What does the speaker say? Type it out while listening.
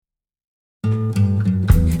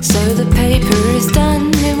Though the paper is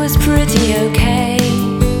done, it was pretty okay.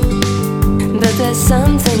 But there's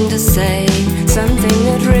something to say, something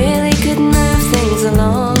that really could move things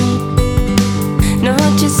along.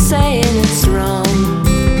 Not just saying it's wrong,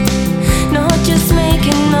 not just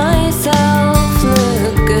making myself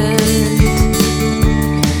look good,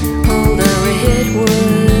 although it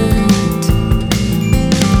would.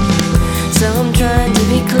 So I'm trying to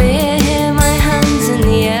be clear here, my hands in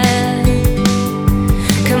the air.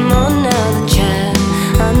 Come on now, the chair.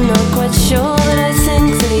 I'm not quite sure, but I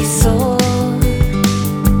think that he saw.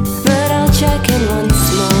 But I'll check in once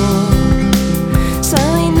more, so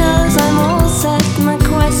he knows I'm all set, my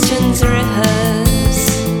questions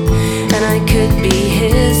rehearsed, and I could be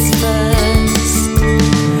his first.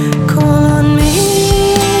 Call on me,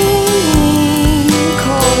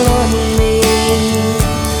 call on me,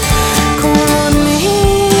 call on me,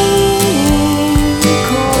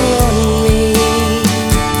 call on me.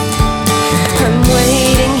 I'm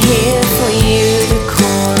waiting here for you to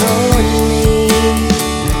call on me.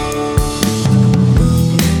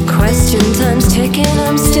 Question time's ticking,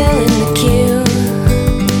 I'm still in the queue.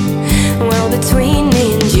 Well, between me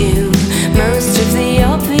and you, most of the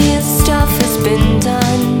obvious stuff has been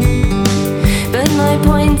done, but my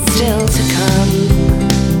point's still to come.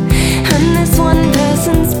 And this one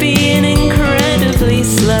person's being incredibly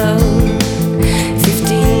slow.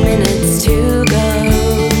 15 minutes to go.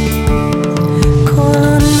 Call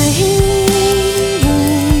on me,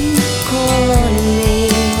 call on me,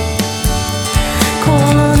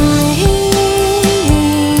 call on me,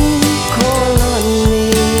 call on me.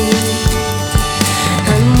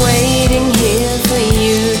 I'm waiting here for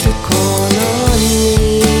you to call on me.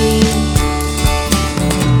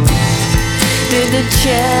 Did the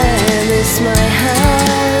chair miss my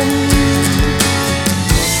hand?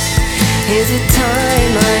 Is it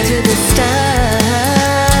time I took a stand?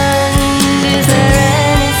 Is there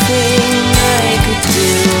anything I could do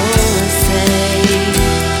or say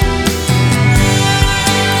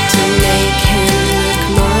to make him look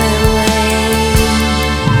my way?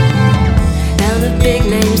 Now the big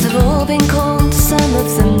names have all been called, some of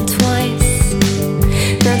them